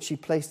faith in which she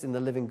placed in the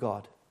living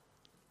God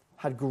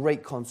had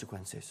great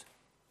consequences.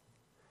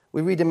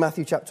 We read in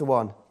Matthew chapter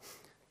 1,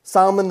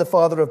 Salmon the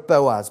father of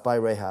Boaz by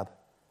Rahab,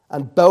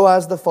 and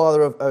Boaz the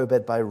father of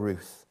Obed by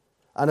Ruth,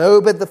 and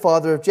Obed the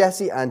father of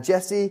Jesse, and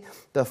Jesse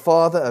the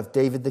father of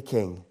David the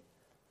king.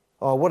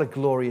 Oh, what a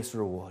glorious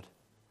reward.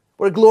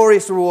 What a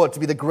glorious reward to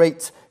be the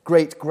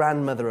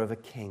great-great-grandmother of a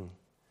king.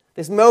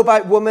 This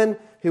Moabite woman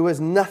who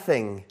was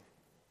nothing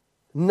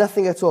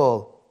at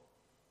all,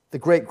 the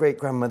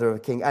great-great-grandmother of a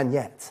king. And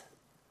yet,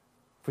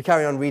 if we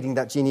carry on reading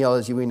that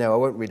genealogy, we know, I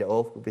won't read it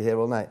all, we'll be here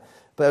all night.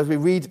 But as we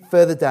read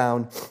further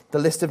down the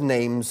list of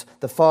names,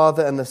 the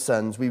father and the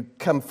sons, we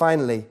come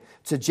finally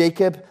to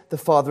Jacob, the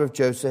father of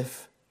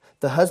Joseph,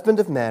 the husband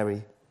of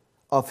Mary,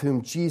 of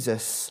whom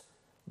Jesus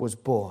was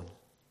born.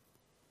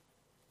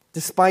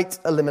 Despite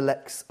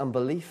Elimelech's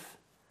unbelief,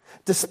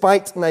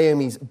 despite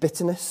Naomi's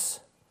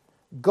bitterness,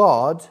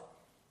 God,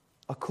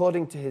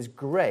 according to his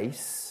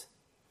grace,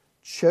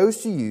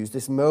 chose to use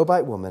this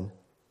Moabite woman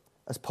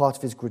as part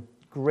of his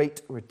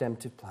great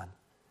redemptive plan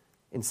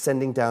in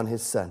sending down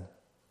his son.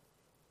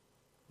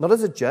 Not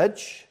as a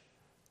judge,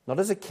 not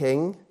as a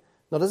king,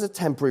 not as a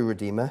temporary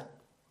redeemer,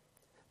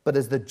 but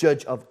as the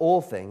judge of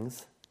all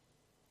things,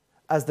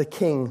 as the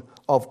king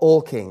of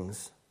all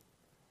kings,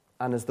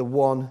 and as the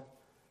one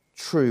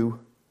true,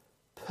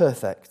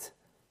 perfect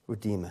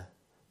redeemer,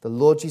 the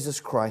Lord Jesus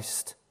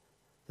Christ,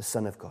 the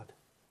Son of God.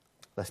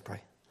 Let's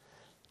pray.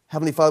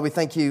 Heavenly Father, we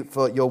thank you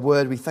for your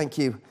word. We thank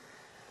you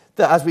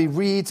that as we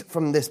read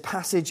from this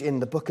passage in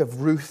the book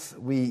of Ruth,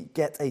 we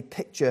get a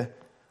picture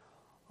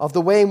of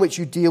the way in which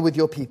you deal with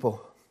your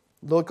people.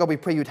 Lord God, we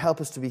pray you'd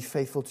help us to be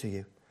faithful to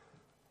you.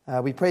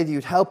 We pray that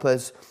you'd help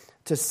us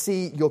to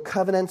see your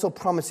covenantal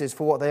promises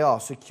for what they are,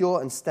 secure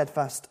and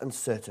steadfast and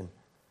certain.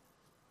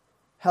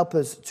 Help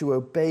us to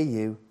obey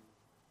you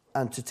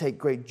and to take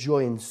great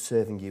joy in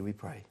serving you, we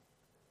pray.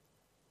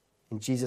 In Jesus'